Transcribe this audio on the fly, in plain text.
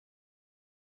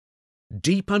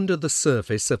Deep under the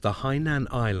surface of the Hainan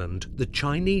Island, the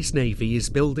Chinese Navy is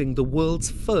building the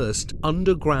world's first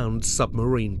underground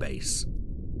submarine base.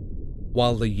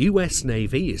 While the US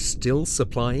Navy is still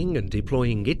supplying and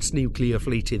deploying its nuclear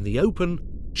fleet in the open,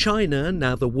 China,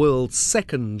 now the world's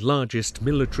second largest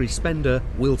military spender,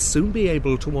 will soon be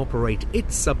able to operate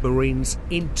its submarines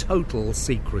in total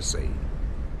secrecy.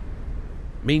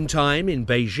 Meantime, in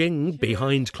Beijing,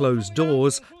 behind closed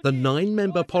doors, the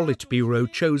 9-member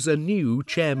Politburo chose a new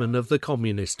chairman of the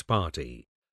Communist Party,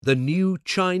 the new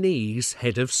Chinese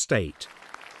head of state.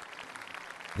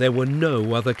 There were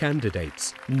no other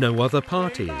candidates, no other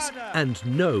parties, and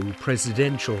no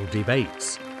presidential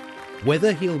debates.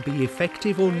 Whether he'll be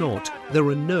effective or not, there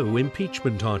are no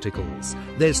impeachment articles.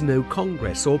 There's no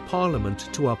Congress or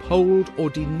Parliament to uphold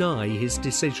or deny his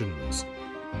decisions.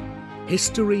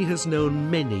 History has known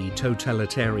many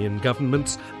totalitarian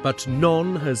governments, but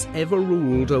none has ever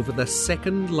ruled over the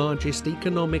second largest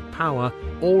economic power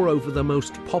or over the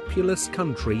most populous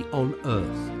country on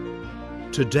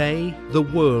earth. Today, the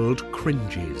world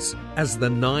cringes as the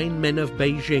 9 men of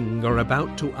Beijing are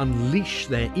about to unleash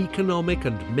their economic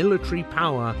and military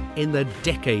power in the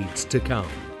decades to come.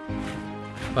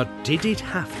 But did it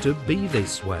have to be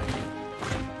this way?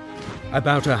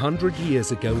 About 100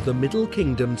 years ago, the Middle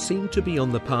Kingdom seemed to be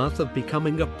on the path of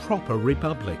becoming a proper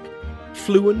republic.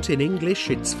 Fluent in English,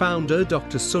 its founder,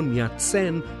 Dr. Sun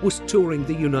Yat-sen, was touring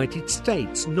the United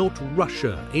States, not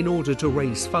Russia, in order to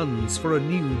raise funds for a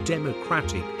new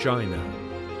democratic China.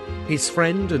 His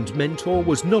friend and mentor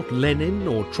was not Lenin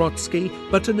or Trotsky,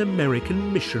 but an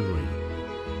American missionary.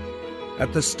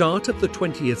 At the start of the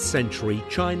 20th century,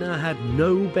 China had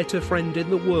no better friend in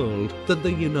the world than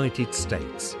the United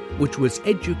States, which was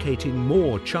educating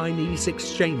more Chinese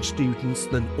exchange students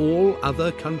than all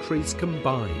other countries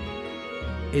combined.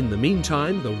 In the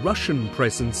meantime, the Russian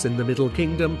presence in the Middle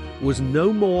Kingdom was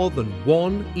no more than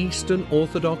one Eastern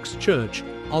Orthodox church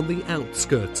on the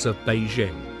outskirts of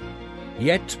Beijing.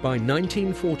 Yet by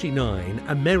 1949,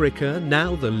 America,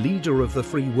 now the leader of the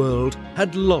free world,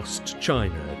 had lost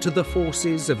China to the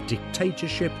forces of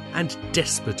dictatorship and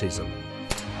despotism.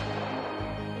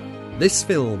 This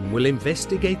film will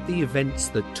investigate the events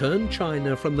that turned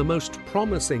China from the most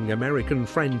promising American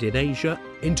friend in Asia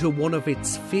into one of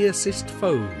its fiercest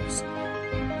foes.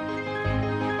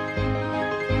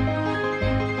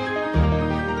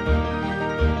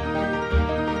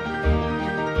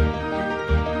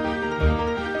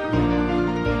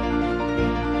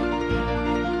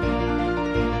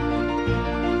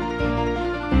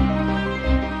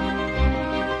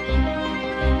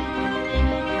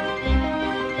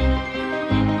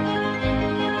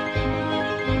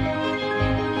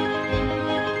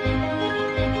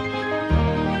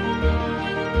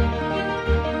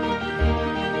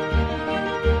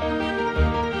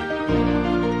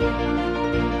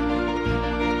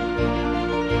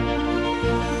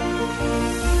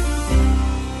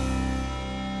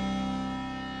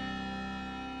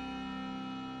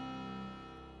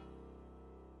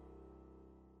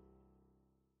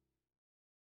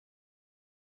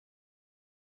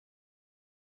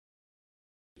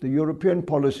 The European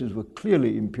policies were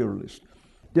clearly imperialist.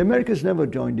 The Americans never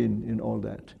joined in all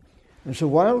that. And so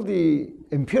while the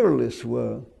imperialists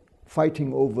were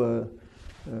fighting over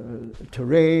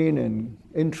terrain and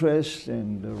interests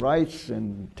and rights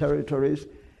and territories,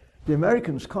 the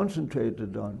Americans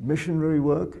concentrated on missionary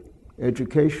work,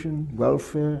 education,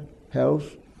 welfare,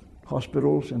 health,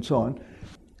 hospitals, and so on.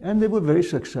 And they were very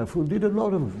successful, did a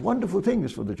lot of wonderful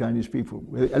things for the Chinese people.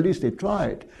 At least they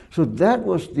tried. So that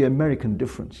was the American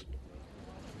difference.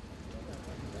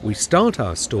 We start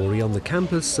our story on the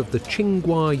campus of the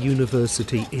Tsinghua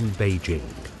University in Beijing.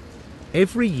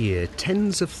 Every year,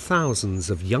 tens of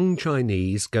thousands of young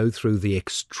Chinese go through the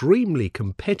extremely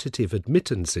competitive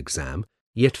admittance exam,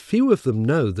 yet few of them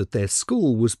know that their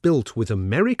school was built with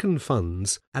American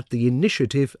funds at the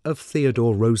initiative of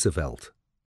Theodore Roosevelt.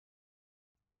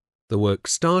 The work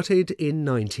started in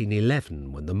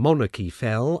 1911 when the monarchy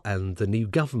fell and the new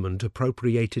government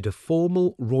appropriated a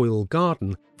formal royal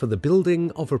garden for the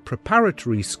building of a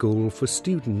preparatory school for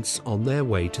students on their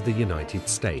way to the United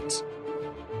States.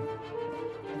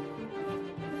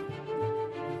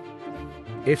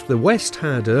 If the West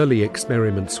had early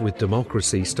experiments with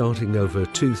democracy starting over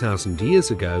 2,000 years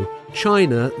ago,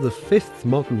 China, the fifth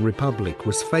modern republic,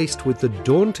 was faced with the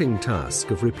daunting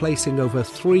task of replacing over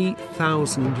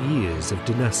 3,000 years of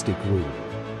dynastic rule.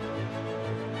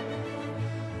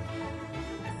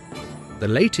 The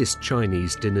latest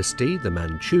Chinese dynasty, the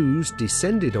Manchus,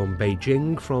 descended on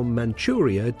Beijing from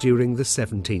Manchuria during the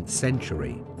 17th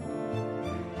century.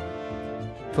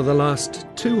 For the last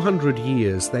 200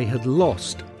 years, they had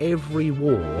lost every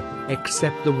war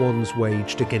except the ones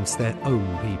waged against their own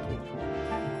people.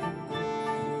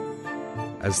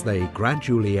 As they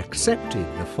gradually accepted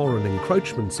the foreign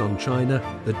encroachments on China,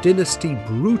 the dynasty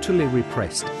brutally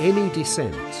repressed any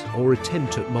dissent or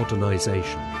attempt at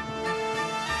modernization.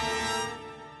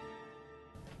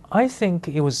 I think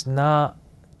it was not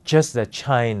just that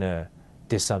China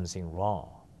did something wrong.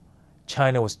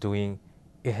 China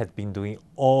it had been doing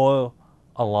all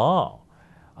along.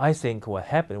 I think what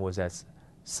happened was that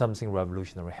something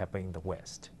revolutionary happened in the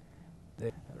West.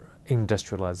 The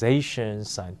industrialization,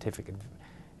 scientific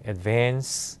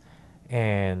advance,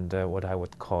 and what I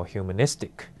would call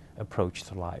humanistic approach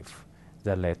to life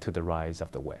that led to the rise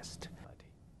of the West.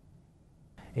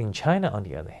 In China, on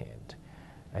the other hand,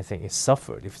 I think it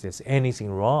suffered. If there's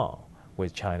anything wrong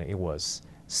with China, it was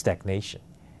stagnation.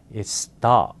 It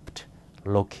stopped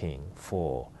looking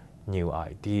for new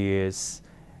ideas,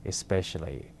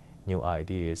 especially new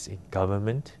ideas in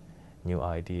government, new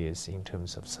ideas in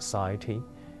terms of society.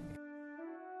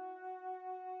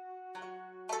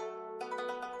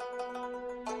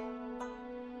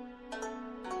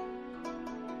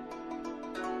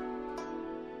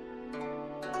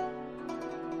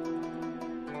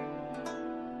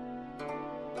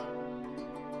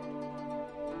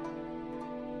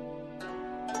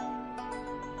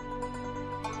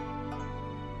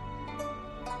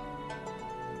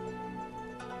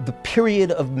 The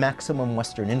period of maximum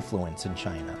Western influence in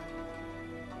China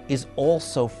is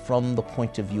also, from the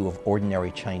point of view of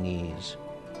ordinary Chinese,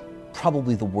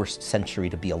 probably the worst century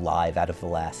to be alive out of the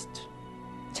last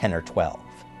 10 or 12.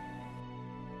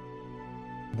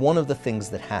 One of the things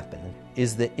that happened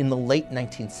is that in the late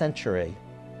 19th century,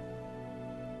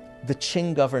 the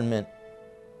Qing government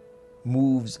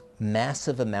moves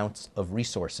massive amounts of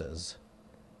resources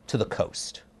to the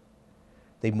coast.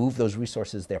 They move those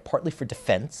resources there partly for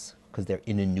defense, because they're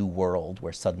in a new world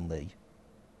where suddenly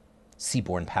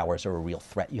seaborne powers are a real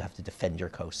threat. You have to defend your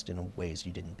coast in ways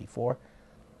you didn't before.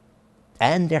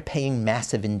 And they're paying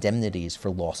massive indemnities for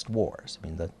lost wars. I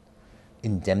mean, the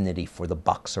indemnity for the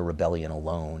Boxer Rebellion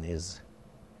alone is,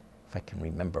 if I can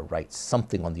remember right,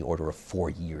 something on the order of 4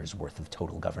 years' worth of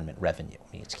total government revenue.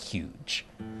 I mean, it's huge.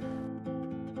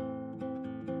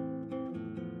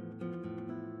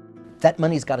 That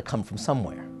money's got to come from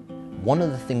somewhere. One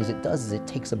of the things it does is it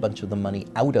takes a bunch of the money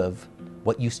out of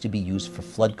what used to be used for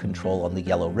flood control on the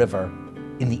Yellow River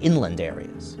in the inland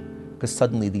areas, because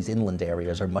suddenly these inland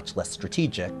areas are much less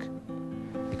strategic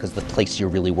because the place you're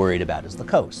really worried about is the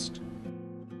coast.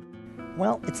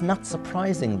 Well, it's not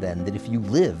surprising then that if you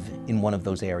live in one of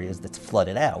those areas that's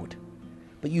flooded out,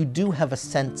 but you do have a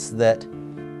sense that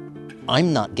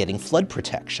I'm not getting flood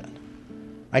protection.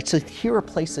 Right? So here are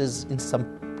places, in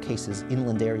some cases,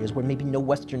 inland areas where maybe no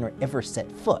Westerner ever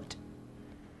set foot.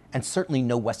 And certainly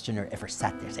no Westerner ever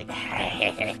sat there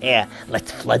saying,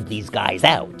 let's flood these guys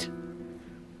out.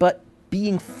 But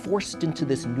being forced into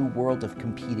this new world of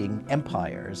competing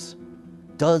empires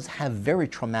does have very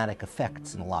traumatic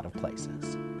effects in a lot of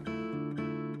places.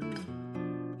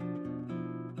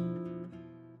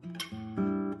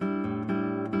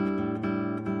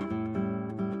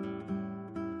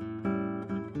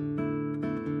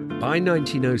 By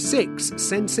 1906,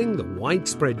 sensing the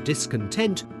widespread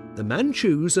discontent, the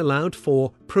Manchus allowed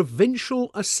for provincial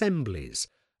assemblies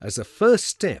as a first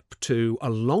step to a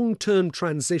long-term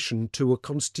transition to a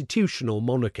constitutional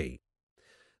monarchy.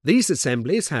 These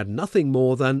assemblies had nothing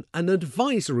more than an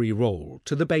advisory role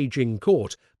to the Beijing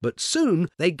court, but soon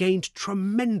they gained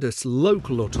tremendous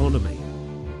local autonomy.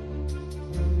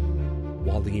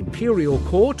 While the imperial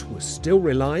court was still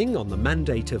relying on the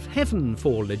mandate of heaven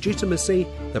for legitimacy,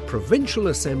 the provincial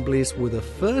assemblies were the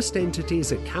first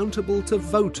entities accountable to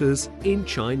voters in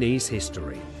Chinese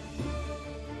history.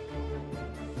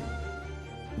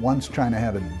 Once China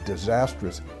had a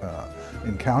disastrous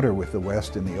encounter with the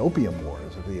West in the Opium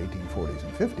Wars of the 1840s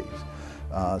and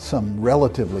 50s, some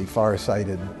relatively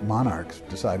far-sighted monarchs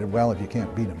decided, well, if you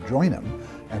can't beat them, join them,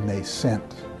 and they sent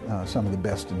some of the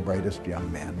best and brightest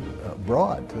young men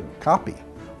abroad to copy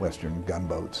Western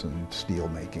gunboats and steel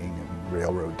making and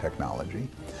railroad technology.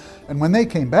 And when they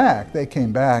came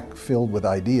back filled with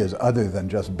ideas other than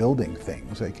just building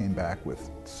things. They came back with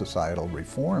societal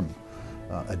reform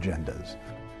agendas.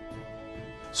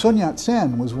 Sun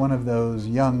Yat-sen was one of those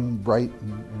young, bright,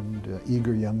 and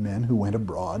eager young men who went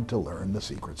abroad to learn the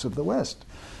secrets of the West.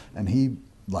 And he,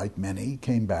 like many,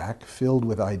 came back filled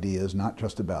with ideas not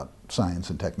just about science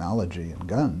and technology and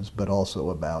guns, but also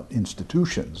about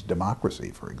institutions,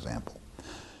 democracy, for example.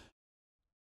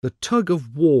 The tug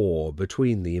of war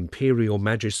between the imperial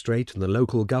magistrate and the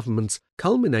local governments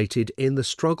culminated in the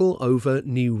struggle over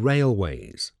new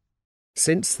railways.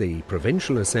 Since the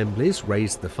provincial assemblies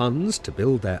raised the funds to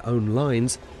build their own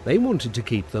lines, they wanted to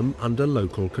keep them under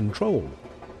local control.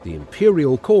 The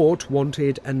imperial court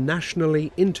wanted a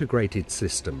nationally integrated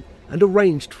system and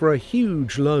arranged for a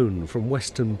huge loan from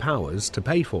Western powers to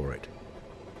pay for it.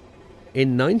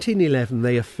 In 1911,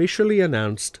 they officially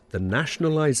announced the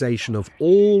nationalisation of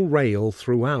all rail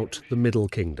throughout the Middle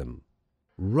Kingdom.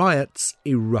 Riots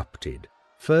erupted,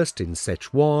 first in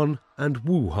Sichuan and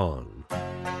Wuhan.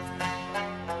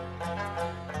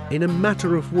 In a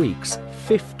matter of weeks,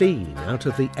 15 out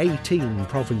of the 18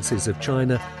 provinces of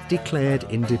China declared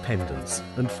independence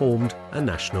and formed a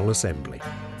national assembly.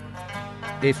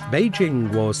 If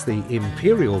Beijing was the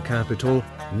imperial capital,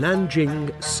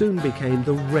 Nanjing soon became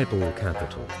the rebel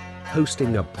capital,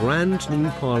 hosting a brand new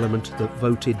parliament that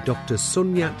voted Dr.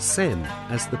 Sun Yat-sen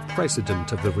as the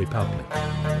president of the republic.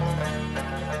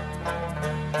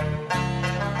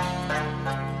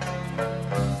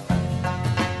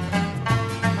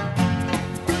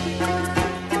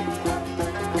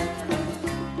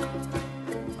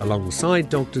 Alongside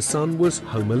Dr. Sun was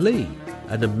Homer Lee,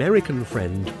 an American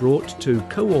friend brought to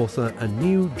co-author a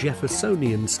new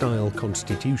Jeffersonian-style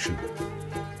constitution.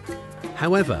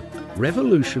 However,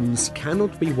 revolutions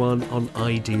cannot be won on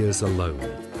ideas alone.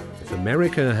 If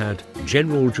America had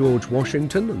General George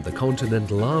Washington and the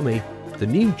Continental Army, the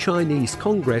new Chinese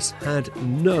Congress had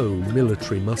no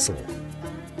military muscle.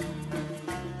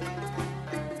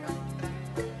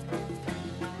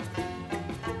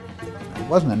 It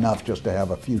wasn't enough just to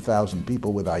have a few thousand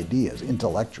people with ideas,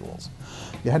 intellectuals.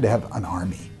 You had to have an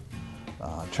army.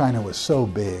 China was so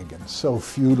big and so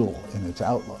feudal in its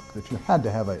outlook that you had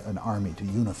to have an army to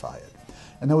unify it.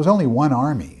 And there was only one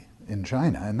army in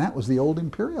China, and that was the old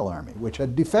imperial army, which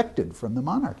had defected from the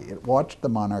monarchy. It watched the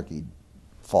monarchy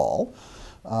fall,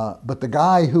 but the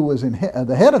guy who was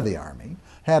the head of the army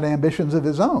had ambitions of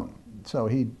his own. So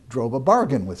he drove a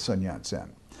bargain with Sun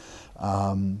Yat-sen.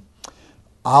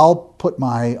 I'll put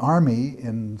my army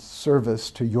in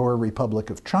service to your Republic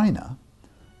of China,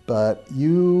 but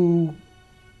you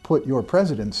put your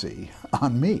presidency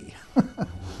on me.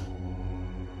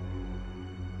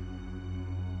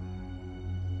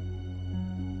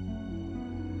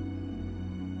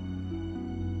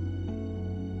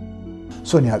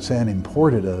 Sun Yat-sen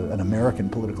imported an American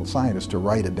political scientist to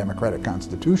write a democratic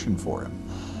constitution for him,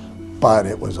 but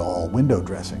it was all window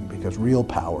dressing because real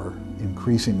power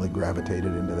increasingly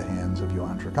gravitated into the hands of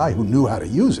Yuan Shikai, who knew how to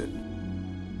use it.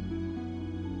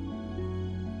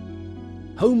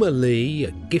 Homer Lee,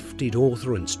 a gifted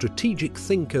author and strategic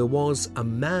thinker, was a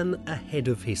man ahead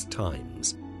of his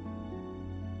times.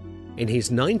 In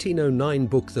his 1909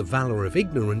 book The Valor of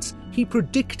Ignorance, he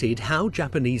predicted how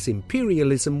Japanese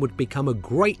imperialism would become a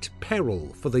great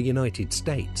peril for the United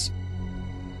States.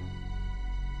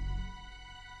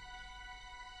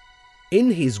 In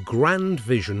his grand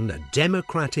vision, a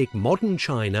democratic modern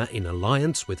China in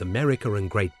alliance with America and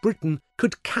Great Britain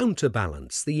could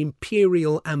counterbalance the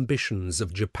imperial ambitions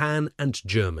of Japan and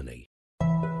Germany.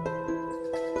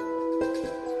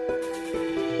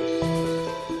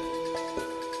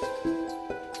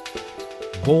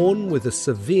 Born with a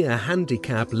severe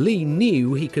handicap, Lee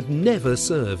knew he could never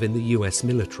serve in the US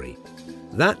military.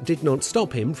 That did not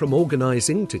stop him from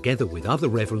organising, together with other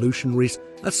revolutionaries,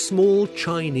 a small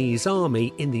Chinese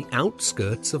army in the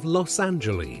outskirts of Los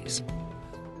Angeles.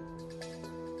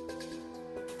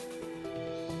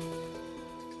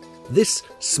 This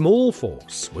small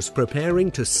force was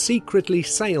preparing to secretly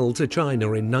sail to China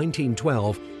in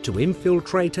 1912 to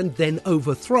infiltrate and then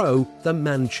overthrow the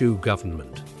Manchu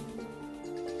government.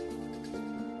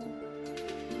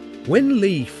 When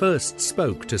Lee first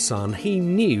spoke to Sun, he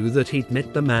knew that he'd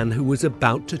met the man who was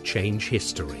about to change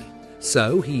history.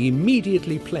 So he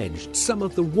immediately pledged some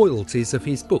of the royalties of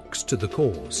his books to the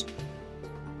cause.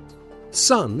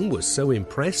 Sun was so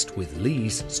impressed with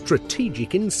Lee's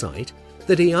strategic insight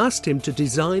that he asked him to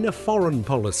design a foreign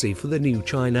policy for the new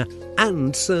China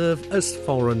and serve as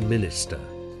foreign minister.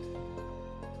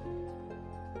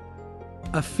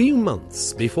 A few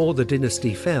months before the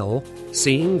dynasty fell,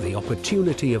 seeing the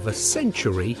opportunity of a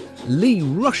century, Lee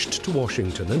rushed to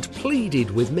Washington and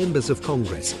pleaded with members of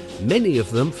Congress, many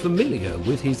of them familiar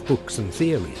with his books and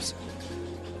theories.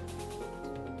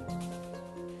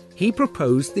 He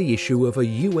proposed the issue of a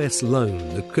US loan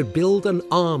that could build an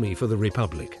army for the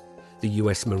Republic. The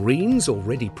US Marines,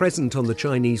 already present on the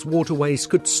Chinese waterways,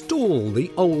 could stall the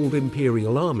old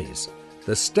imperial armies.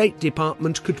 The State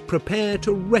Department could prepare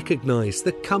to recognize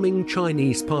the coming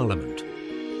Chinese Parliament.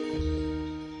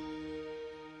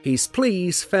 His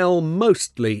pleas fell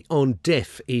mostly on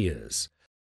deaf ears.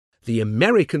 The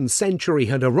American century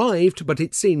had arrived, but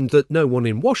it seemed that no one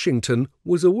in Washington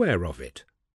was aware of it.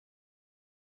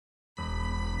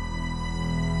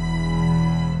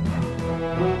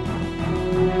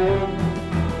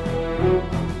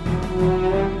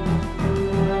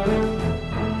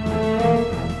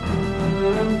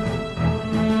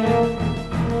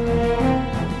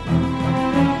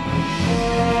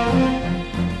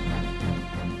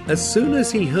 As soon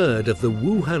as he heard of the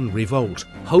Wuhan revolt,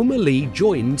 Homer Lee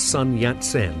joined Sun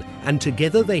Yat-sen, and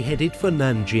together they headed for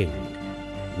Nanjing.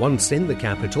 Once in the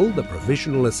capital, the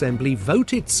Provisional Assembly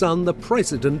voted Sun the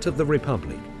President of the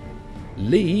Republic.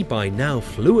 Lee, by now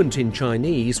fluent in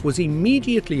Chinese, was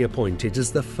immediately appointed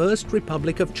as the First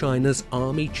Republic of China's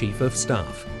Army Chief of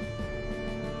Staff.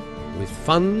 With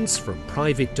funds from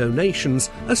private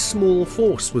donations, a small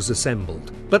force was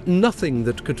assembled, but nothing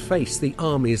that could face the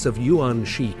armies of Yuan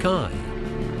Shikai.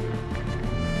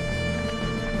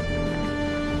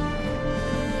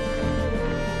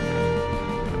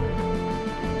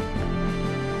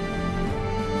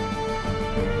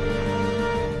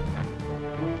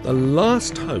 The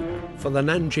last hope for the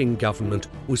Nanjing government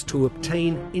was to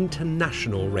obtain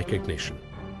international recognition.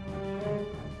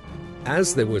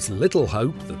 As there was little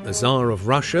hope that the Tsar of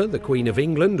Russia, the Queen of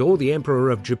England, or the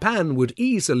Emperor of Japan would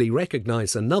easily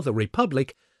recognize another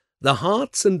republic, the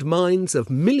hearts and minds of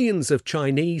millions of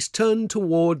Chinese turned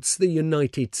towards the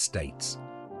United States.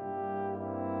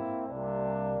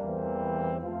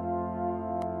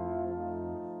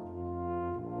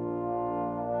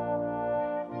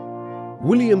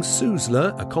 William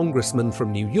Sussler, a congressman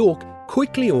from New York,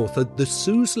 quickly authored the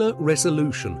Sussler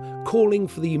Resolution, calling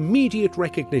for the immediate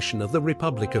recognition of the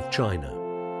Republic of China.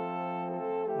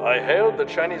 I hailed the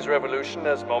Chinese Revolution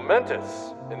as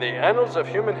momentous in the annals of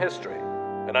human history,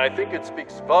 and I think it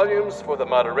speaks volumes for the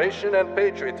moderation and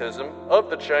patriotism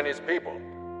of the Chinese people.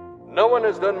 No one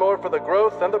has done more for the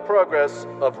growth and the progress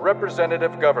of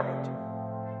representative government.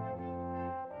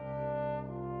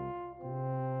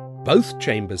 Both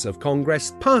chambers of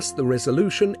Congress passed the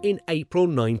resolution in April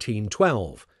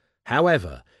 1912.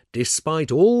 However,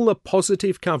 despite all the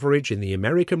positive coverage in the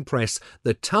American press,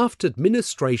 the Taft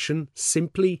administration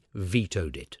simply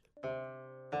vetoed it.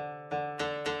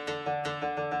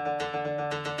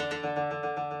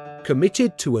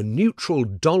 Committed to a neutral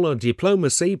dollar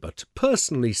diplomacy but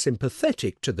personally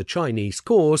sympathetic to the Chinese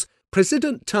cause,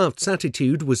 President Taft's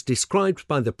attitude was described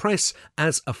by the press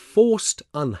as a forced,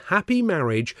 unhappy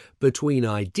marriage between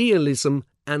idealism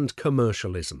and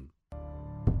commercialism.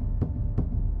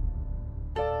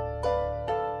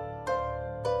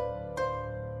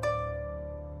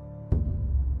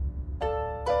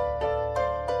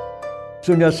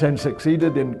 Sun Yat-sen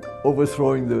succeeded in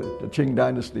overthrowing the Qing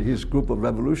dynasty. His group of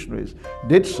revolutionaries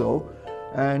did so,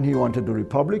 and he wanted a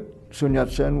republic. Sun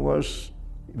Yat-sen was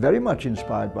very much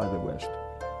inspired by the West.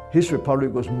 His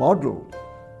republic was modeled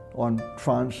on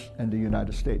France and the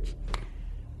United States.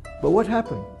 But what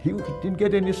happened? He didn't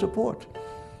get any support.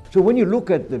 So when you look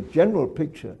at the general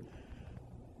picture,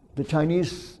 the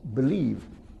Chinese believe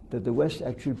that the West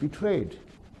actually betrayed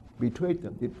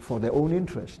them for their own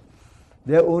interest.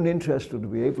 Their own interest was to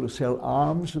be able to sell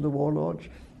arms to the warlords,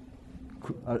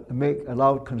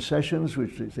 allow concessions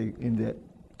which in the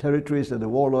territories that the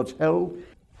warlords held,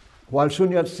 while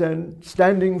Sun Yat-sen,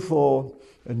 standing for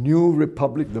a new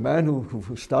republic, the man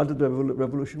who started the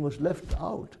revolution, was left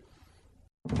out.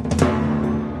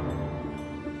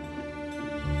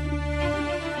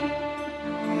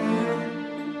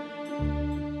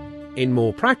 In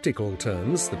more practical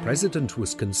terms, the president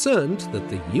was concerned that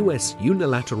the US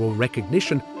unilateral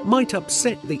recognition might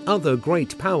upset the other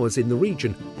great powers in the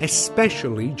region,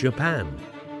 especially Japan.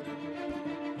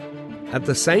 At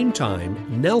the same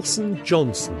time, Nelson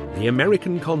Johnson, the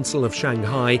American consul of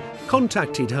Shanghai,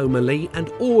 contacted Homer Lee and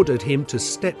ordered him to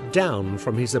step down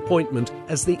from his appointment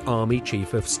as the Army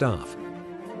Chief of Staff.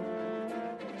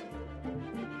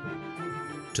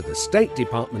 To the State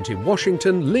Department in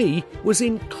Washington, Lee was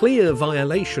in clear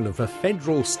violation of a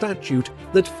federal statute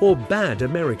that forbade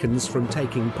Americans from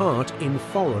taking part in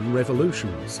foreign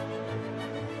revolutions.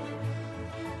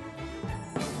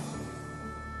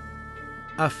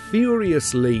 A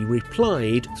furious Lee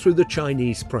replied through the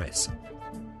Chinese press.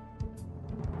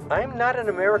 I'm not an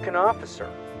American officer,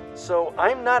 so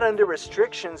I'm not under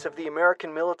restrictions of the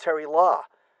American military law.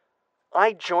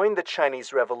 I joined the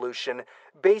Chinese Revolution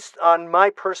based on my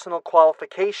personal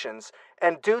qualifications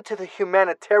and due to the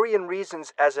humanitarian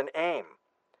reasons as an aim.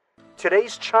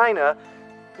 Today's China,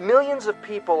 millions of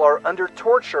people are under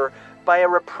torture by a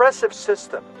repressive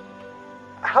system.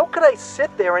 How could I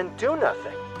sit there and do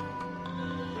nothing?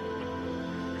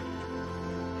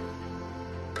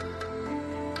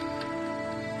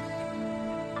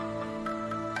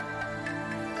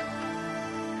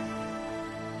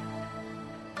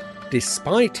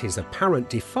 Despite his apparent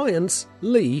defiance,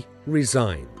 Li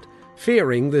resigned,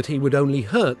 fearing that he would only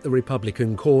hurt the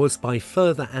Republican cause by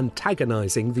further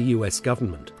antagonizing the US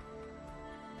government.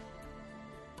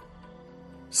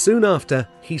 Soon after,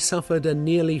 he suffered a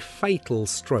nearly fatal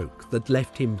stroke that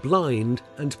left him blind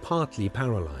and partly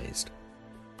paralyzed.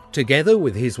 Together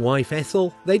with his wife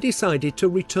Ethel, they decided to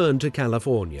return to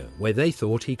California, where they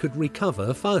thought he could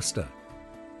recover faster.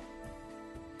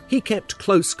 He kept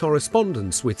close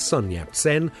correspondence with Sun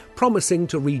Yat-sen, promising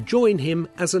to rejoin him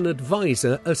as an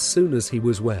advisor as soon as he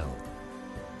was well.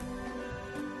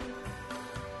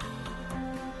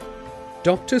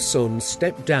 Dr. Sun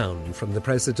stepped down from the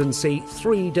presidency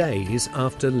 3 days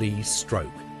after Li's stroke,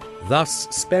 thus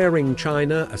sparing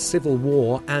China a civil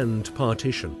war and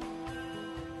partition.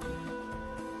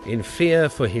 In fear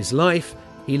for his life,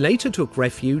 he later took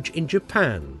refuge in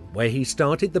Japan, where he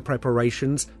started the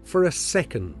preparations for a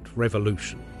second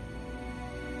revolution.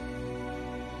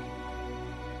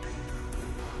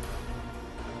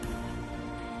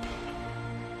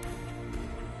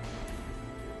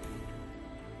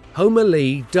 Homer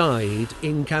Li died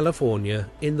in California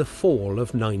in the fall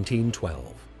of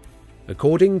 1912.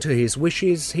 According to his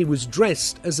wishes, he was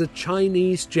dressed as a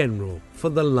Chinese general for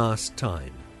the last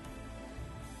time.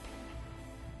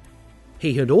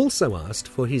 He had also asked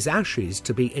for his ashes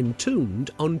to be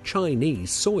entombed on Chinese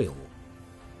soil.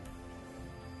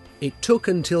 It took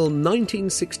until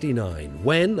 1969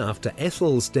 when, after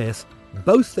Ethel's death,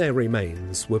 both their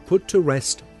remains were put to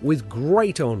rest with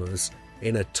great honours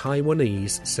in a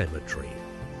Taiwanese cemetery.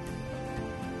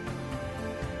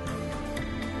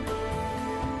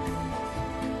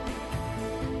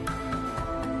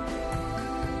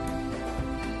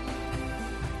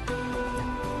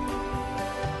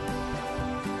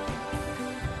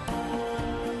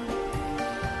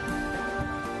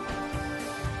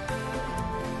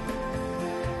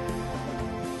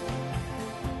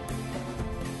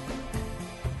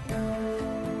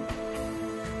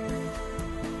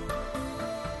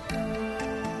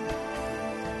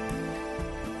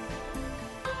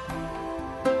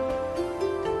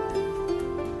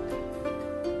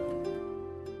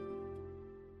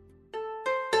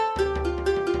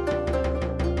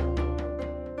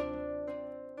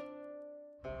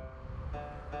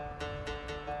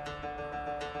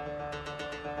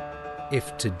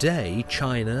 If today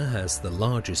China has the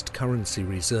largest currency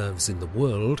reserves in the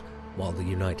world, while the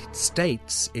United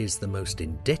States is the most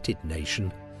indebted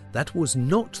nation, that was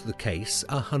not the case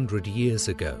 100 years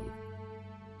ago.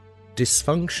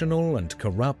 Dysfunctional and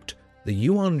corrupt, the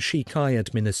Yuan Shikai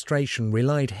administration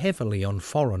relied heavily on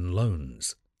foreign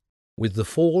loans. With the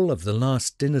fall of the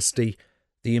last dynasty,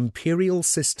 the imperial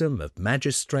system of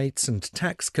magistrates and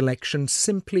tax collection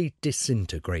simply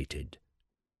disintegrated.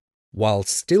 While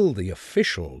still the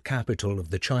official capital of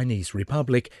the Chinese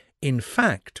Republic, in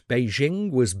fact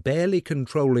Beijing was barely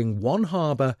controlling one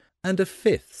harbour and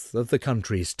 1/5 of the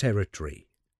country's territory.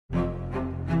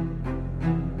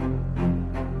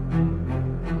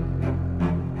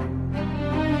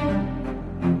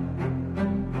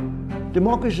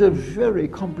 Democracy is a very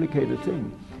complicated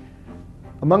thing.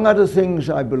 Among other things,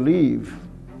 I believe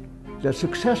that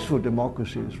successful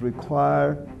democracies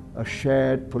require a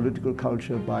shared political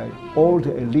culture by all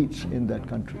the elites in that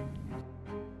country.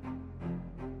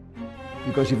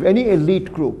 Because if any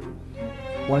elite group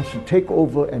wants to take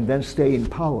over and then stay in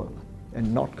power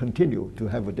and not continue to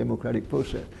have a democratic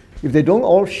process, if they don't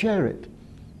all share it,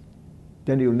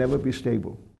 then it will never be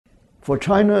stable. For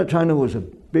China, China was a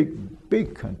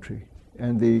big country,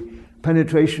 and the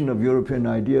penetration of European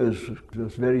ideas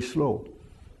was very slow.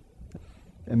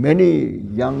 And many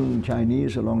young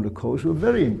Chinese along the coast were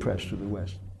very impressed with the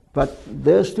West. But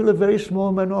they're still a very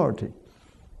small minority.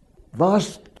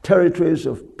 Vast territories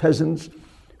of peasants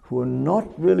who are not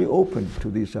really open to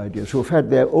these ideas, who have had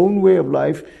their own way of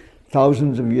life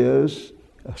thousands of years,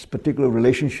 a particular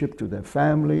relationship to their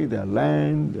family, their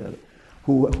land,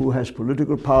 who has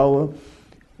political power.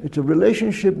 It's a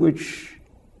relationship which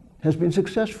has been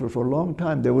successful for a long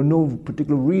time. There were no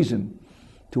particular reason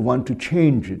to want to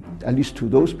change it, at least to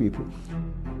those people.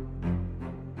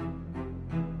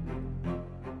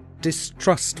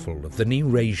 Distrustful of the new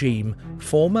regime,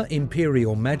 former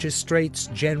imperial magistrates,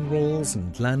 generals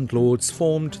and landlords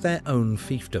formed their own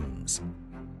fiefdoms.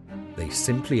 They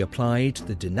simply applied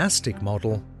the dynastic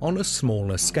model on a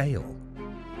smaller scale.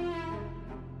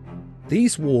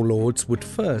 These warlords would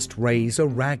first raise a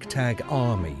ragtag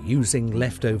army using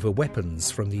leftover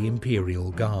weapons from the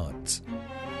imperial guards.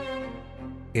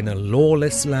 In a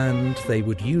lawless land, they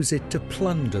would use it to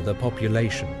plunder the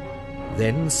population,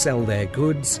 then sell their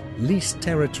goods, lease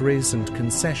territories and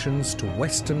concessions to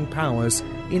Western powers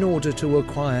in order to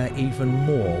acquire even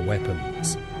more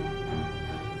weapons.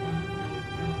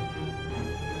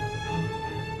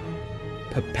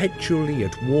 Perpetually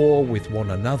at war with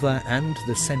one another and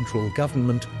the central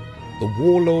government, the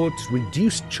warlords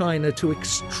reduced China to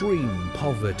extreme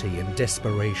poverty and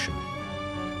desperation.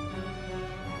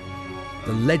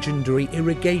 The legendary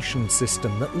irrigation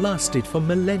system that lasted for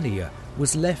millennia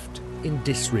was left in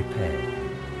disrepair.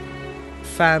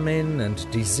 Famine and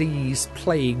disease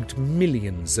plagued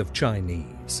millions of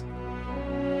Chinese.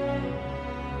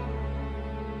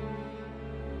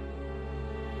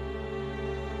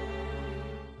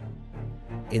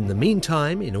 In the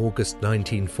meantime, in August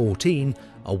 1914,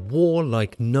 a war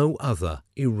like no other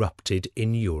erupted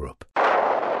in Europe.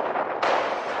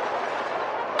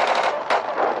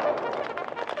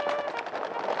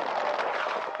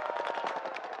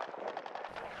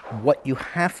 What you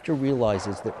have to realize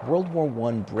is that World War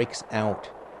I breaks out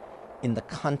in the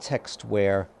context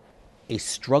where a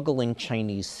struggling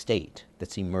Chinese state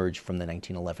that's emerged from the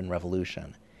 1911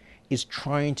 revolution is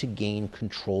trying to gain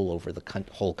control over the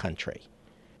whole country.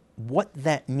 What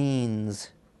that means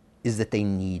is that they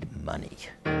need money.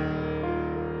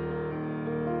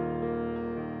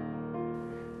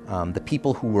 The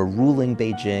people who were ruling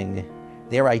Beijing,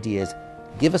 their idea is,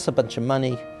 give us a bunch of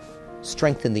money,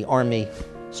 strengthen the army,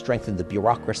 strengthen the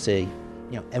bureaucracy,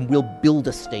 and we'll build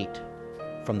a state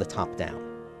from the top down.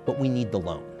 But we need the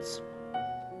loans.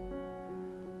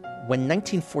 When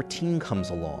 1914 comes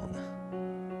along,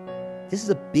 this is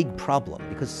a big problem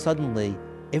because suddenly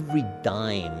every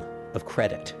dime of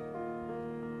credit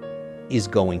is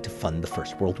going to fund the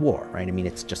First World War, right? I mean,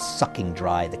 it's just sucking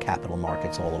dry the capital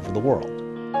markets all over the world.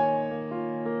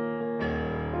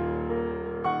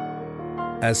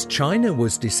 As China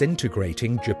was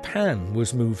disintegrating, Japan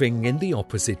was moving in the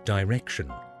opposite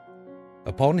direction.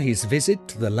 Upon his visit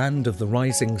to the land of the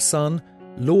rising sun,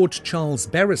 Lord Charles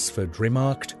Beresford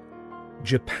remarked,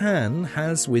 "Japan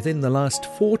has within the last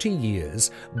 40 years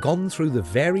gone through the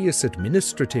various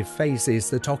administrative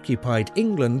phases that occupied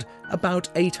England about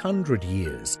 800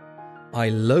 years. I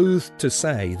loathe to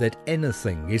say that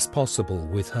anything is possible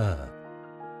with her."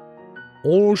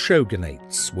 All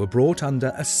shogunates were brought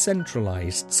under a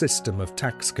centralized system of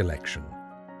tax collection.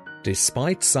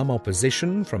 Despite some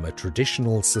opposition from a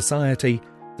traditional society,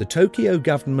 the Tokyo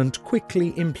government quickly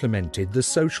implemented the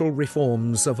social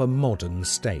reforms of a modern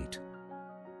state.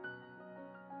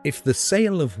 If the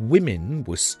sale of women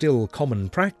was still common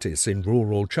practice in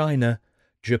rural China,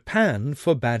 Japan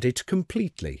forbade it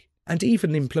completely and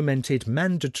even implemented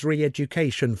mandatory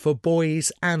education for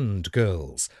boys and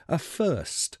girls, a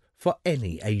first for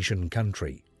any Asian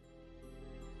country.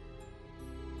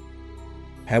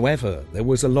 However, there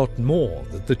was a lot more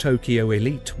that the Tokyo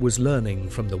elite was learning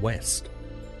from the West.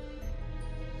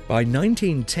 By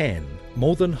 1910,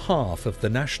 more than half of the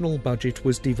national budget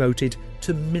was devoted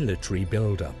to military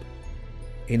build-up.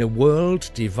 In a world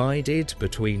divided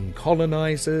between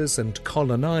colonizers and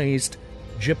colonized,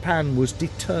 Japan was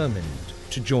determined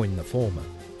to join the former.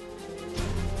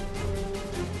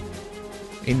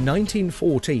 In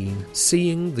 1914,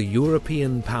 seeing the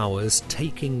European powers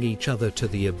taking each other to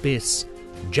the abyss,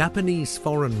 Japanese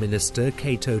Foreign Minister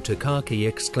Kato Takaki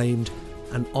exclaimed,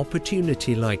 "An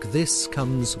opportunity like this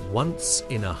comes once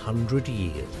in 100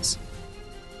 years."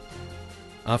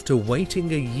 After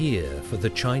waiting a year for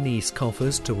the Chinese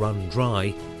coffers to run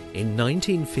dry, in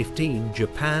 1915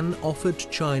 Japan offered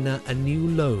China a new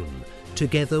loan,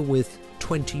 together with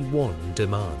 21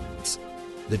 demands.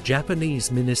 The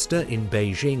Japanese minister in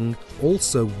Beijing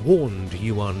also warned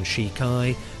Yuan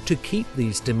Shikai to keep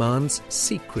these demands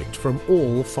secret from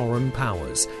all foreign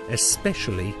powers,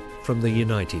 especially from the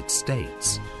United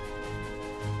States.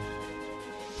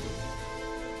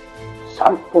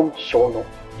 三本省の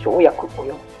条約及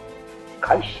び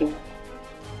改新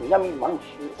南満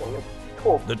州及び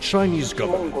The Chinese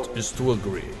government is to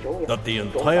agree that the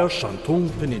entire Shantung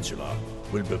Peninsula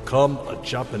will become a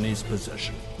Japanese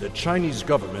possession. The Chinese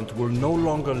government will no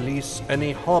longer lease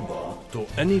any harbor to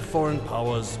any foreign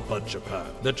powers but Japan.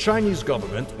 The Chinese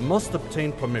government must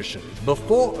obtain permission.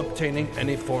 Before obtaining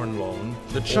any foreign loan,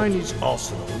 the Chinese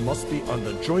arsenal must be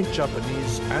under joint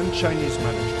Japanese and Chinese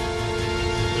management.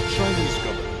 The Chinese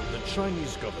government, the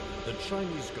Chinese government, the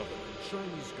Chinese government,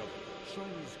 Chinese government,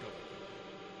 Chinese government.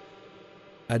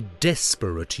 A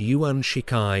desperate Yuan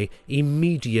Shikai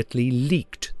immediately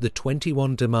leaked the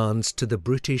 21 demands to the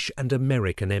British and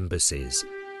American embassies.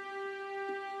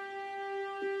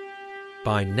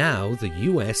 By now, the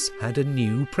US had a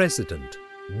new president,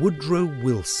 Woodrow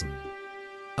Wilson.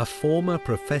 A former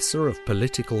professor of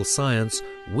political science,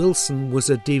 Wilson was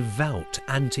a devout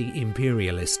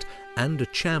anti-imperialist and a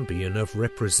champion of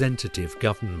representative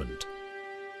government.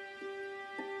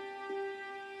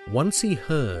 Once he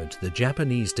heard the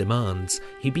Japanese demands,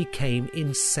 he became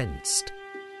incensed.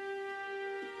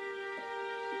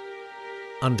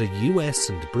 Under US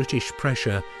and British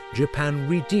pressure, Japan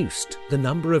reduced the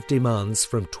number of demands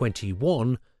from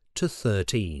 21 to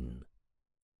 13.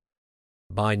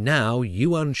 By now,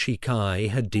 Yuan Shikai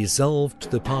had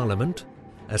dissolved the parliament,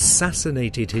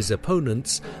 assassinated his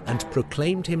opponents, and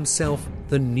proclaimed himself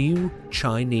the new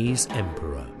Chinese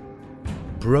emperor.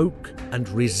 Broke and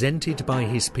resented by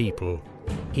his people,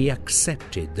 he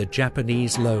accepted the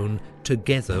Japanese loan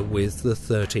together with the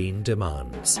 13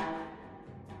 demands.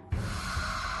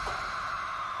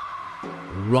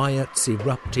 Riots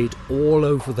erupted all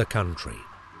over the country.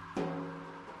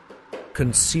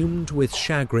 Consumed with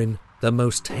chagrin, the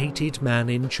most hated man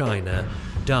in China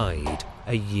died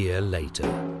a year later.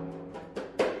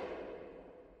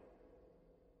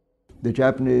 The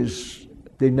Japanese,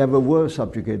 they never were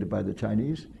subjugated by the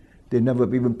Chinese. They never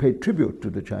even paid tribute to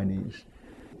the Chinese.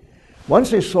 Once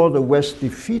they saw the West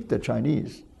defeat the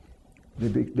Chinese,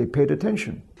 they paid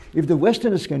attention. If the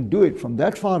Westerners can do it from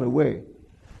that far away,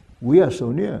 we are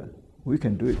so near, we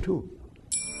can do it too.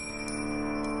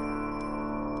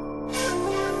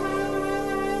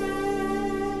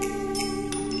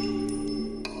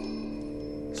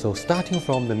 So starting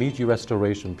from the Meiji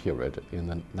Restoration period in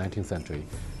the 19th century,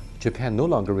 Japan no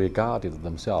longer regarded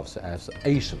themselves as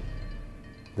Asian.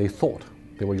 They thought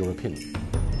they were European.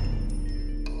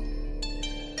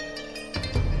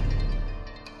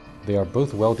 They are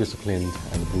both well-disciplined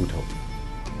and brutal.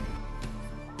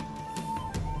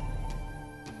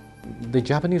 The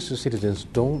Japanese citizens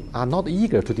are not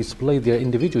eager to display their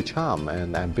individual charm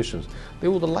and ambitions. They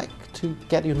would like to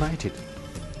get united,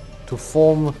 to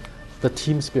form the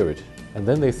team spirit, and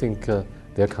then they think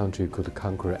their country could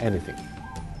conquer anything,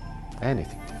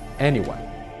 anyone.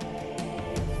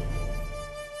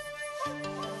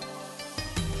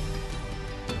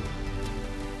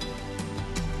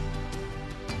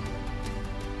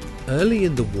 Early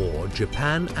in the war,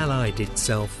 Japan allied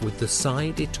itself with the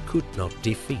side it could not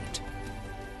defeat.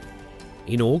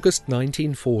 In August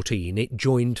 1914, it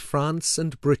joined France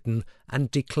and Britain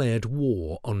and declared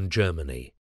war on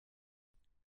Germany.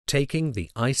 Taking the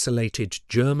isolated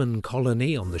German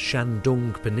colony on the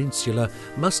Shandong Peninsula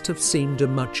must have seemed a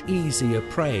much easier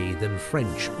prey than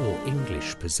French or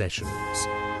English possessions.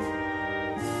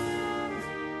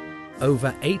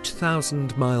 Over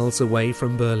 8,000 miles away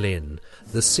from Berlin,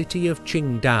 the city of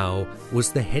Qingdao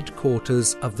was the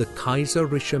headquarters of the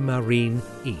Kaiserische Marine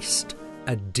East,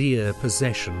 a dear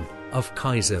possession of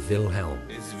Kaiser Wilhelm.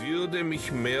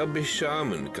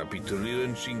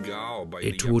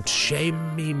 It would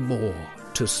shame me more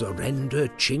to surrender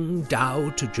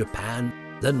Qingdao to Japan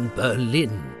than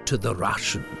Berlin to the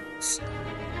Russians.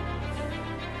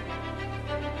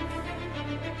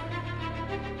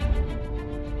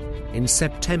 In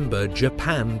September,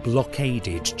 Japan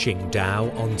blockaded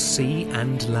Qingdao on sea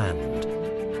and land.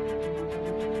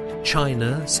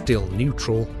 China, still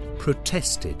neutral,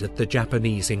 protested at the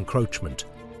Japanese encroachment.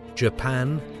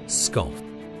 Japan scoffed.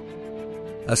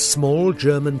 A small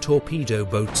German torpedo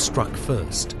boat struck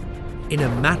first. In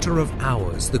a matter of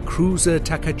hours, the cruiser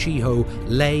Takachiho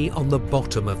lay on the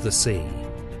bottom of the sea.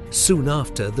 Soon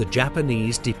after, the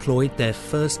Japanese deployed their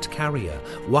first carrier,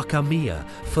 Wakamiya,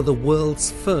 for the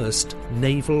world's first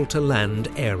naval-to-land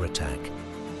air attack.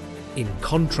 In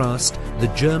contrast, the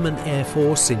German Air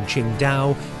Force in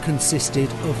Qingdao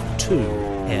consisted of 2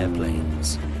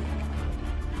 airplanes.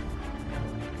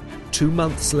 2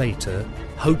 months later,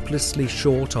 hopelessly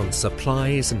short on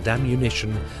supplies and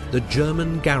ammunition, the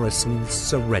German garrisons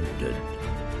surrendered.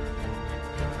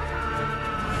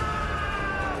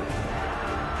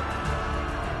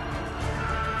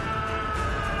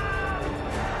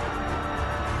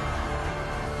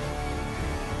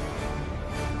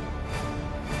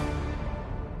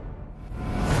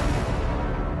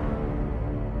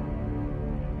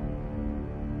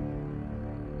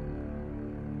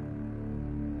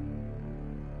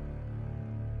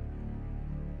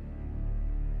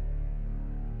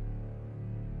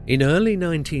 In early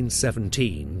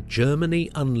 1917, Germany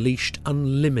unleashed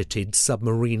unlimited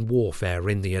submarine warfare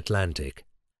in the Atlantic.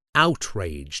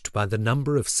 Outraged by the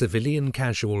number of civilian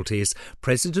casualties,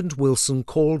 President Wilson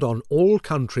called on all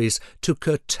countries to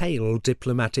curtail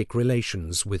diplomatic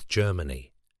relations with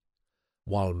Germany.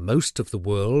 While most of the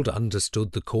world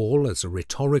understood the call as a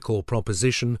rhetorical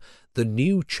proposition, the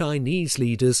new Chinese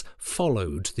leaders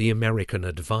followed the American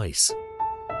advice.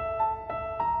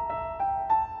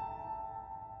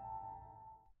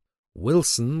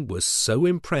 Wilson was so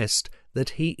impressed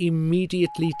that he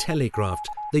immediately telegraphed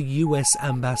the US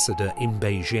ambassador in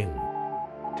Beijing.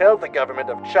 Tell the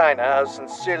government of China how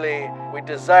sincerely we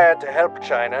desire to help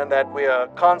China and that we are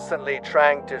constantly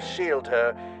trying to shield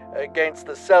her against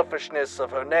the selfishness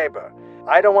of her neighbor.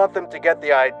 I don't want them to get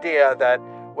the idea that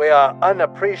we are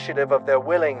unappreciative of their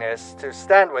willingness to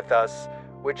stand with us,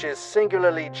 which is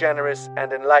singularly generous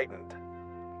and enlightened.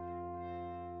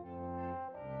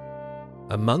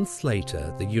 A month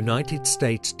later, the United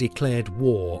States declared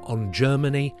war on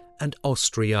Germany and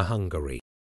Austria-Hungary.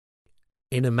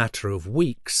 In a matter of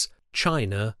weeks,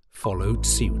 China followed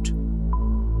suit.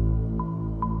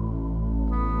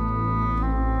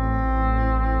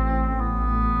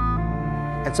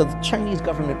 And so the Chinese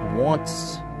government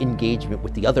wants engagement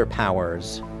with the other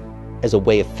powers as a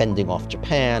way of fending off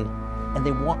Japan, and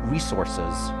they want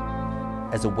resources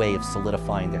as a way of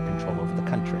solidifying their control over the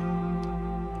country.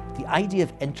 The idea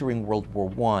of entering World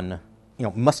War I,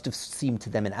 must have seemed to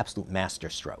them an absolute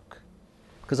masterstroke,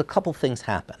 because a couple things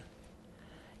happen.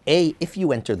 A, if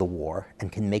you enter the war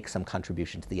and can make some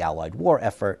contribution to the Allied war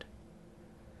effort,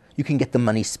 you can get the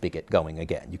money spigot going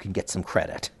again. You can get some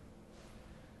credit.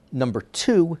 Number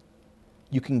two,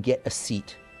 you can get a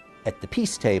seat at the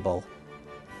peace table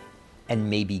and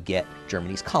maybe get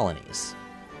Germany's colonies.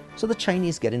 So the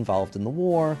Chinese get involved in the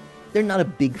war. They're not a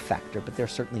big factor, but they're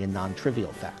certainly a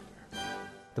non-trivial factor.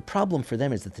 The problem for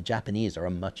them is that the Japanese are a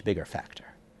much bigger factor.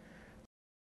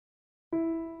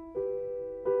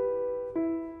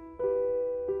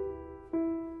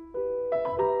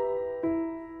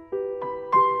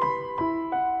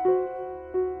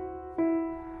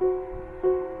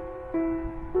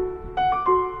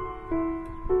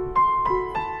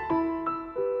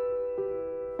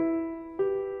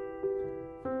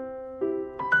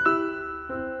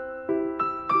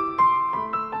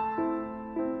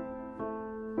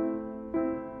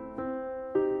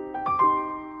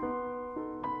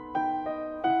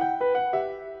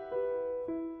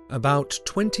 About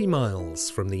 20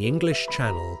 miles from the English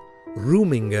Channel,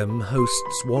 Roumingham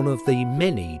hosts one of the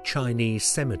many Chinese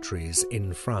cemeteries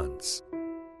in France.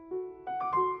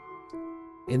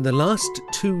 In the last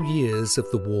 2 years of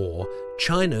the war,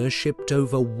 China shipped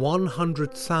over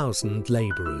 100,000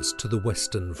 labourers to the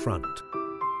Western Front.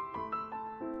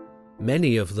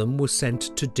 Many of them were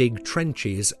sent to dig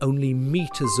trenches only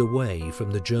metres away from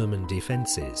the German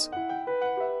defences.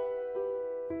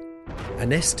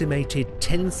 An estimated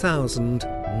 10,000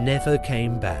 never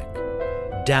came back,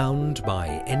 downed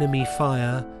by enemy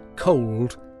fire,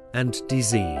 cold and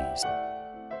disease.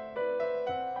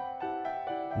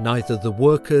 Neither the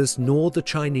workers nor the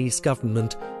Chinese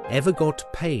government ever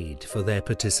got paid for their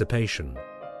participation.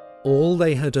 All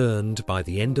they had earned by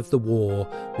the end of the war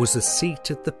was a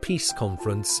seat at the peace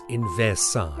conference in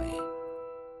Versailles.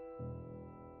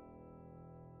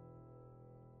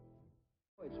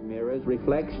 Mirrors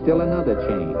reflect still another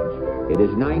change. It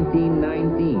is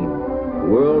 1919.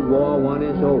 World War I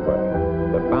is over.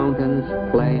 The fountains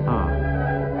play on.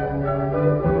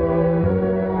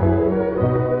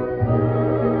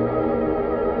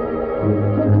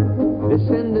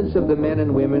 Descendants of the men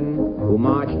and women who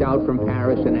marched out from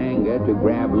Paris in anger to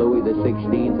grab Louis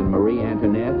XVI and Marie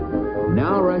Antoinette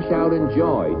now rush out in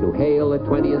joy to hail a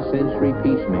 20th century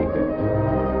peacemaker.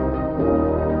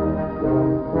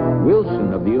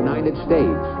 Wilson of the United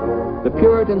States, the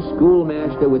Puritan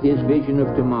schoolmaster with his vision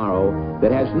of tomorrow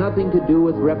that has nothing to do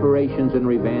with reparations and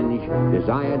revenge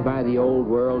desired by the old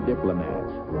world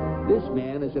diplomats. This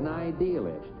man is an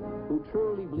idealist who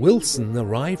truly believes... Wilson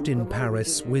arrived in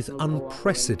Paris with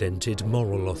unprecedented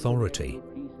moral authority.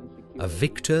 A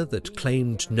victor that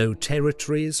claimed no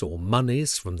territories or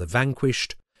monies from the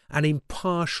vanquished, an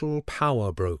impartial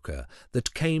power broker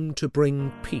that came to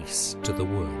bring peace to the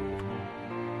world.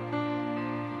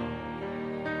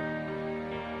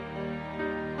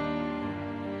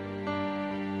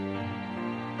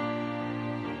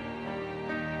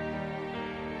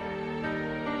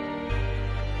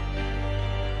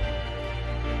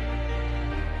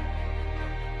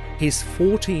 His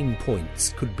 14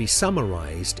 points could be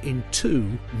summarized in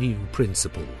 2 new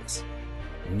principles: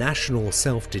 national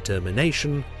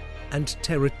self-determination and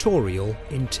territorial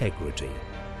integrity.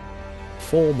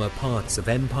 Former parts of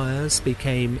empires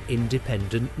became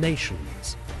independent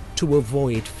nations. To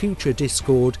avoid future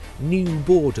discord, new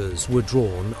borders were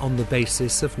drawn on the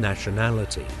basis of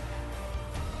nationality.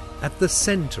 At the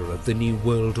center of the New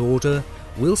World Order,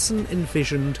 Wilson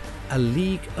envisioned a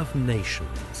League of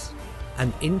Nations,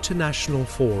 an international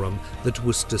forum that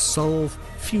was to solve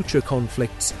future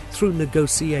conflicts through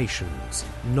negotiations,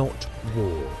 not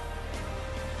war.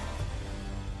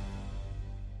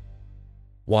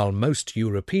 While most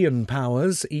European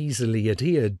powers easily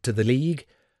adhered to the League,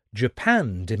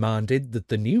 Japan demanded that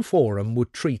the new forum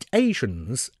would treat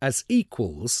Asians as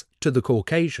equals to the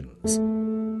Caucasians.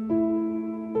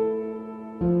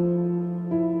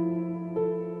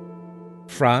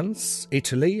 France,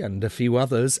 Italy, and a few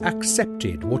others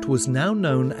accepted what was now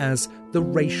known as the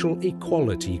Racial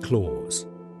Equality Clause.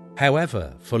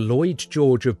 However, for Lloyd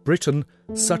George of Britain,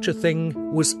 such a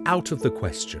thing was out of the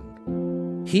question.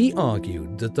 He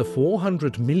argued that the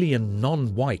 400 million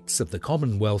non-whites of the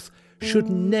Commonwealth should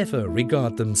never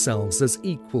regard themselves as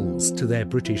equals to their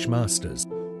British masters,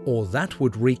 or that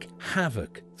would wreak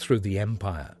havoc through the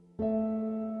empire.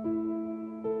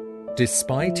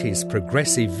 Despite his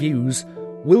progressive views,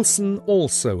 Wilson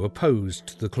also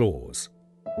opposed the clause.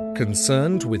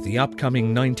 Concerned with the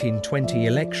upcoming 1920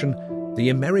 election, the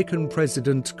American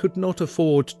president could not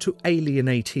afford to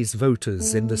alienate his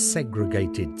voters in the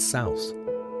segregated South.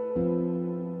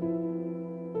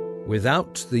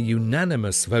 Without the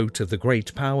unanimous vote of the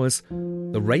great powers,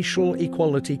 the Racial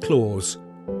Equality Clause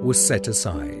was set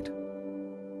aside.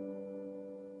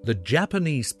 The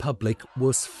Japanese public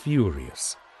was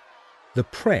furious. The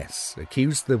press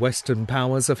accused the Western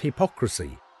powers of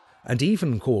hypocrisy and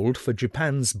even called for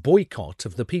Japan's boycott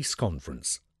of the peace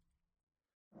conference.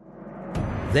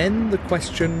 Then the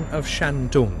question of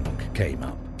Shandong came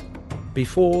up.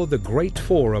 Before the Great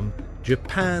Forum,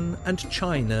 Japan and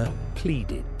China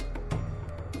pleaded.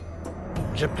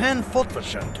 Japan fought for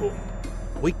Shandong.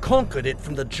 We conquered it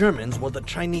from the Germans while the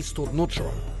Chinese stood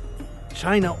neutral.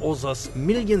 China owes us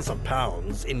millions of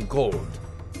pounds in gold,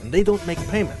 and they don't make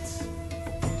payments.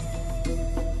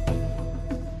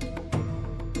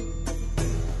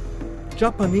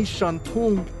 Japanese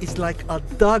Shandong is like a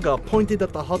dagger pointed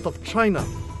at the heart of China.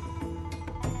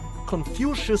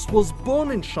 Confucius was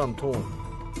born in Shandong.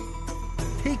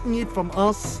 Taking it from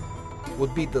us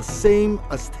would be the same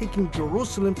as taking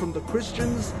Jerusalem from the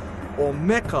Christians or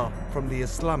Mecca from the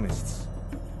Islamists.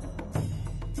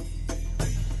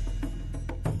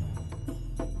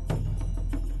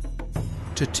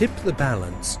 To tip the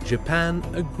balance, Japan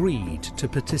agreed to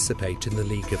participate in the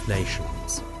League of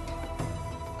Nations.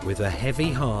 With a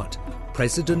heavy heart,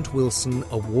 President Wilson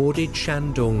awarded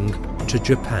Shandong to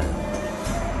Japan.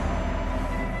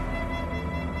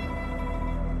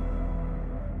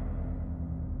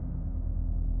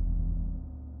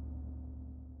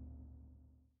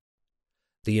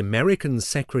 The American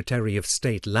Secretary of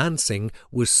State Lansing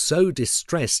was so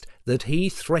distressed that he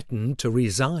threatened to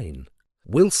resign.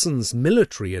 Wilson's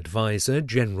military advisor,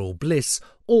 General Bliss,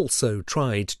 also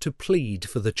tried to plead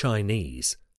for the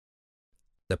Chinese.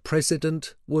 The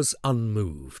president was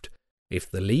unmoved. If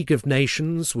the League of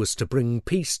Nations was to bring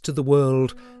peace to the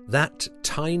world, that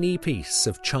tiny piece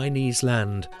of Chinese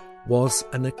land was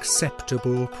an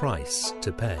acceptable price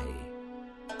to pay.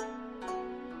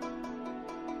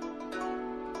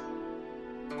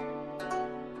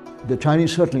 The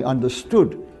Chinese certainly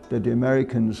understood that the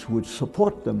Americans would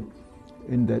support them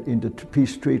in the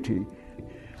peace treaty,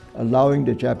 allowing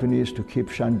the Japanese to keep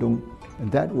Shandong,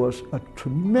 and that was a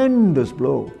tremendous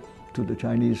blow to the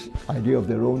Chinese idea of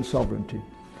their own sovereignty.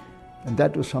 And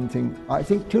that was something, I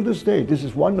think, till this day, this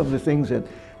is one of the things that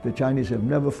the Chinese have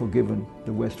never forgiven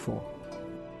the West for.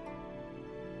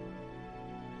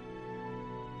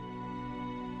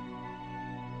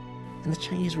 And the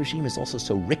Chinese regime is also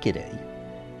so rickety,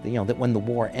 that when the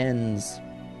war ends,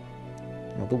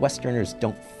 the Westerners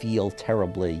don't feel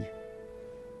terribly...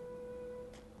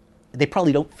 They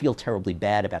probably don't feel terribly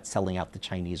bad about selling out the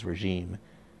Chinese regime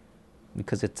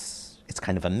because it's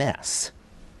kind of a mess.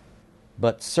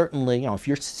 But certainly, if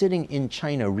you're sitting in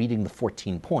China reading the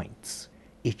 14 points,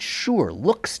 it sure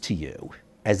looks to you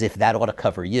as if that ought to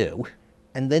cover you.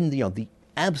 And then, the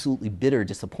absolutely bitter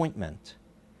disappointment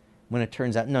when it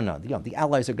turns out, no, the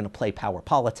Allies are going to play power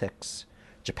politics.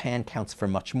 Japan counts for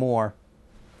much more.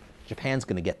 Japan's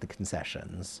going to get the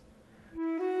concessions.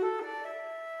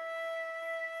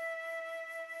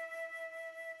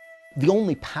 The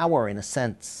only power, in a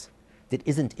sense, that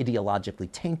isn't ideologically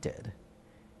tainted,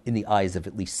 in the eyes of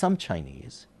at least some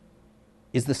Chinese,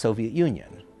 is the Soviet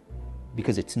Union.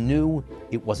 Because it's new,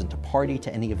 it wasn't a party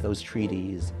to any of those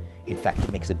treaties. In fact,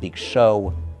 it makes a big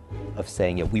show of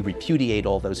saying, we repudiate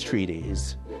all those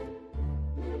treaties.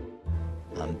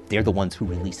 They're the ones who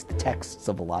released the texts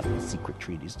of a lot of the secret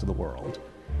treaties to the world.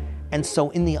 And so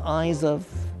in the eyes of,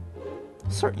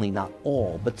 certainly not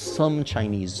all, but some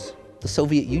Chinese, the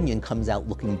Soviet Union comes out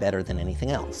looking better than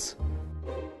anything else.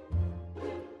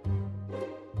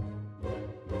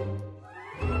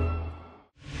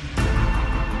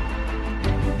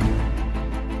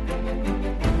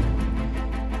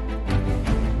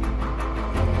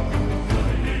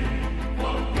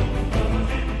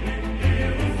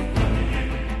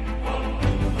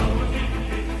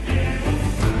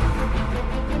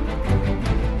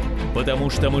 Потому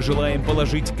что мы желаем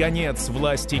положить конец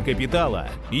власти капитала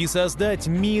и создать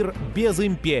мир без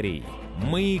империй.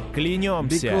 Мы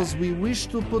клянемся. Because we wish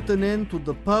to put an end to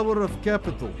the power of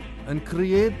capital and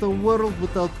create a world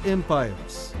without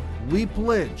empires. We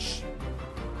pledge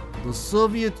the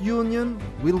Soviet Union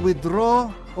will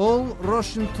withdraw all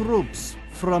Russian troops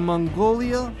from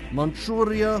Mongolia,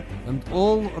 Manchuria, and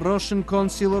all Russian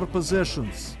consular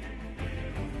possessions.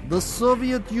 The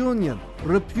Soviet Union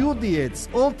repudiates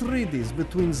all treaties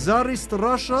between Tsarist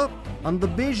Russia and the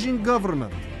Beijing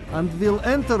government and will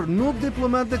enter new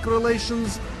diplomatic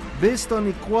relations based on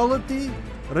equality,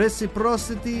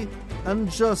 reciprocity,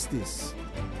 and justice.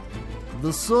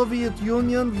 The Soviet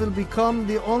Union will become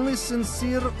the only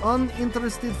sincere,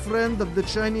 uninterested friend of the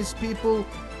Chinese people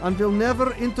and will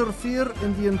never interfere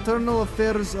in the internal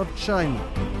affairs of China.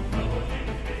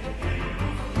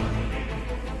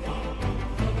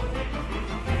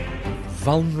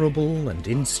 Vulnerable and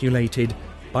insulated,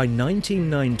 by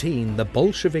 1919 the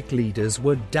Bolshevik leaders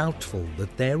were doubtful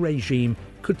that their regime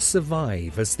could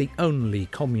survive as the only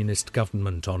communist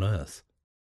government on earth.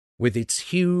 With its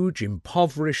huge,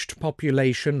 impoverished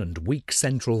population and weak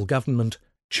central government,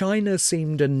 China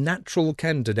seemed a natural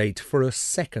candidate for a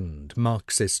second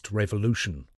Marxist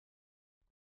revolution.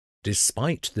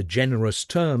 Despite the generous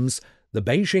terms, the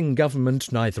Beijing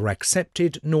government neither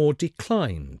accepted nor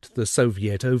declined the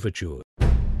Soviet overture.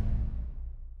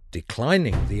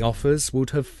 Declining the offers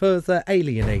would have further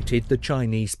alienated the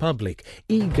Chinese public,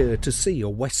 eager to see a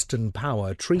Western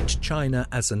power treat China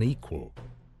as an equal.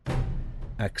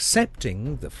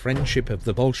 Accepting the friendship of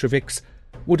the Bolsheviks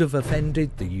would have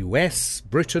offended the US,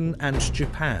 Britain and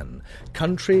Japan,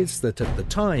 countries that at the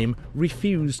time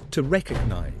refused to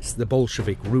recognize the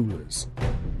Bolshevik rulers.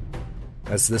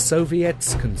 As the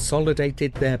Soviets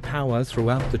consolidated their power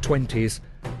throughout the 20s,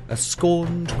 a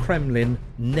scorned Kremlin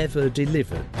never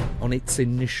delivered on its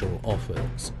initial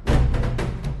offers.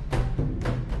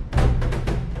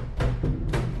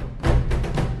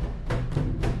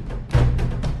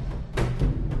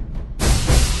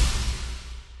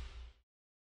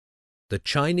 The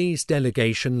Chinese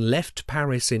delegation left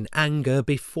Paris in anger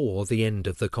before the end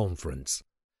of the conference.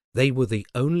 They were the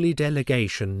only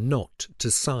delegation not to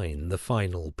sign the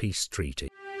final peace treaty.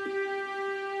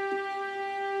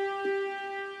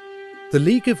 The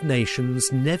League of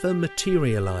Nations never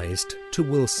materialized to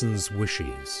Wilson's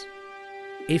wishes.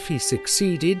 If he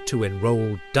succeeded to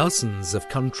enroll dozens of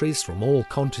countries from all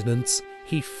continents,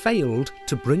 he failed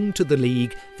to bring to the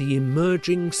League the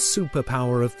emerging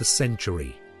superpower of the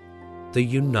century, the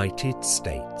United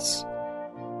States.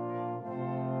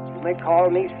 You may call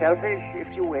me selfish,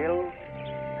 if you will,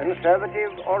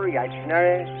 conservative or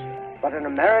reactionary, but an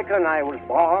American I was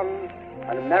born,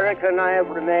 an American I have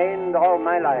remained all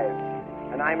my life,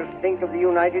 and I must think of the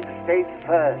United States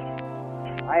first.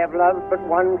 I have loved but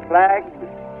one flag,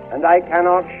 and I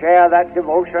cannot share that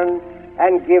devotion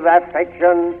and give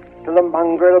affection to the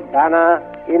mongrel banner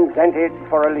invented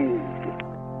for a league.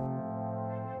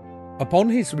 Upon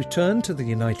his return to the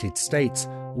United States,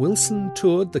 Wilson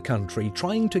toured the country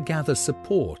trying to gather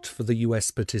support for the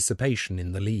US participation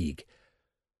in the League.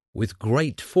 With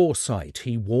great foresight,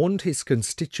 he warned his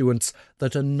constituents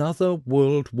that another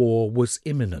world war was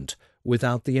imminent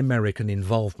without the American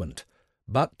involvement,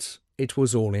 but it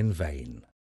was all in vain.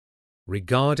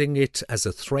 Regarding it as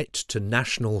a threat to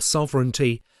national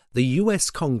sovereignty, the US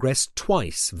Congress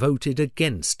twice voted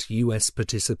against US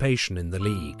participation in the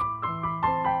League.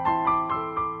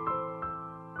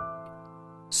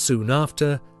 Soon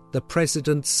after, the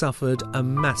president suffered a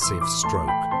massive stroke.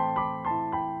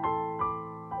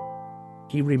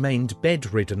 He remained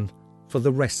bedridden for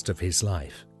the rest of his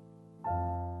life.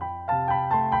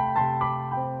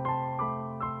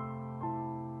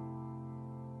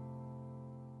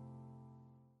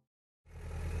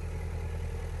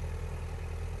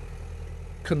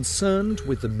 Concerned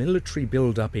with the military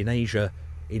build-up in Asia,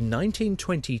 in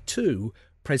 1922,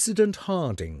 President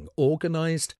Harding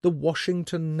organized the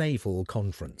Washington Naval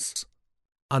Conference.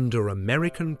 Under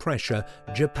American pressure,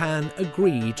 Japan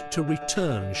agreed to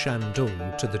return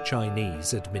Shandong to the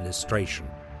Chinese administration.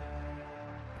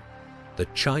 The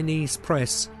Chinese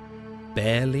press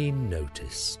barely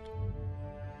noticed.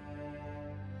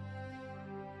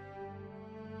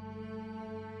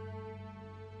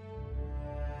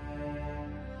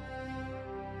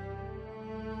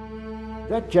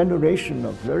 That generation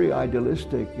of very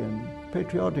idealistic and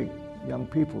patriotic young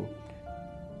people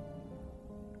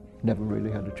never really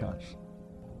had a chance.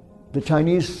 The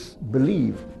Chinese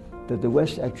believe that the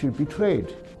West actually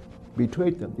betrayed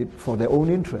them for their own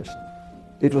interest.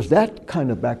 It was that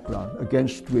kind of background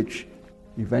against which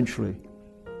eventually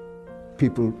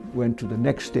people went to the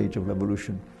next stage of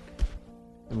revolution.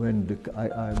 When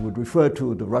I would refer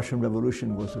to the Russian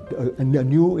Revolution was a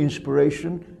new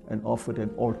inspiration and offered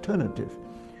an alternative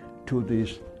to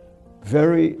this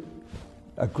very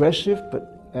aggressive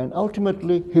and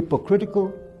ultimately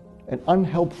hypocritical and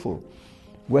unhelpful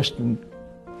Western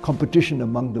competition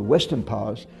among the Western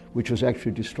powers, which was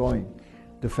actually destroying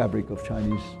the fabric of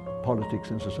Chinese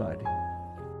politics and society.